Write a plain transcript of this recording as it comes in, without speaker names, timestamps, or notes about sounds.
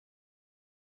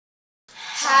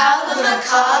How the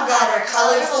Macaw Got Her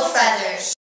Colorful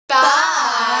Feathers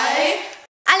by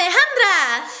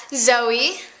Alejandra,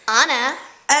 Zoe, Anna,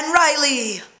 and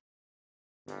Riley.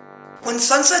 When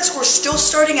sunsets were still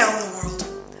starting out in the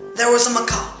world, there was a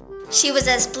macaw. She was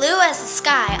as blue as the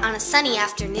sky on a sunny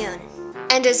afternoon,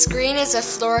 and as green as a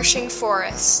flourishing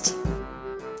forest.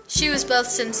 She was both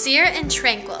sincere and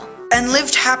tranquil, and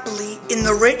lived happily in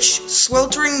the rich,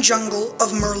 sweltering jungle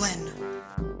of Merlin.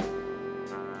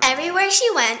 Everywhere she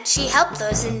went, she helped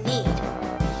those in need.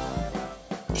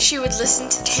 She would listen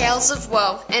to tales of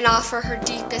woe and offer her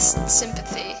deepest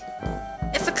sympathy.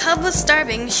 If a cub was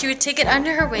starving, she would take it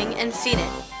under her wing and feed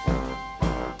it.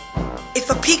 If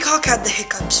a peacock had the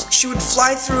hiccups, she would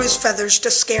fly through his feathers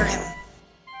to scare him.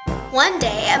 One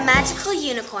day, a magical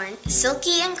unicorn,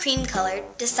 silky and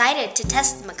cream-colored, decided to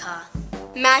test the macaw.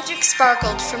 Magic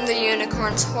sparkled from the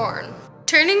unicorn's horn,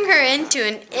 turning her into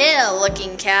an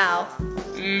ill-looking cow.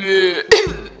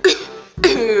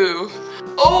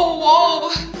 Oh, whoa!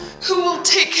 Who will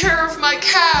take care of my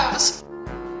calves?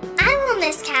 I will,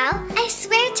 Miss Cow. I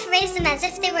swear to raise them as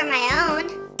if they were my own.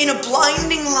 In a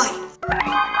blinding light,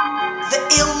 the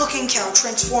ill-looking cow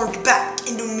transformed back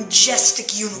into a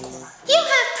majestic unicorn. You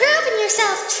have proven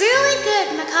yourself truly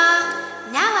good,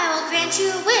 Macaw. Now I will grant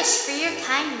you a wish for your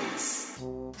kindness.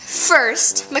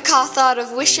 First, Macaw thought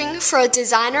of wishing for a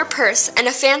designer purse and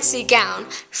a fancy gown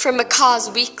from Macaw's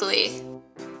Weekly.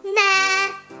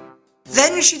 Nah.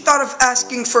 Then she thought of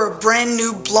asking for a brand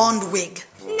new blonde wig.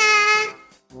 Nah.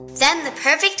 Then the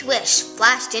perfect wish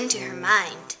flashed into her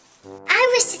mind.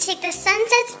 I wish to take the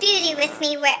sunset's beauty with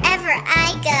me wherever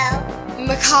I go.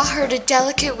 Macaw heard a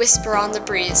delicate whisper on the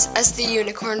breeze as the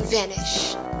unicorn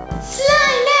vanished.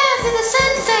 Fly now to the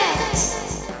sunset!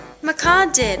 Macaw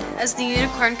did as the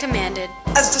unicorn commanded.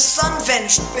 As the sun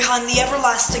vanished behind the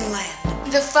everlasting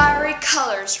land, the fiery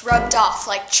colors rubbed off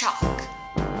like chalk.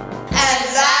 And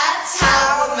that's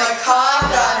how the macaw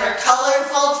got her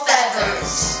colorful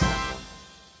feathers.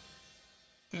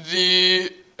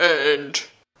 The end.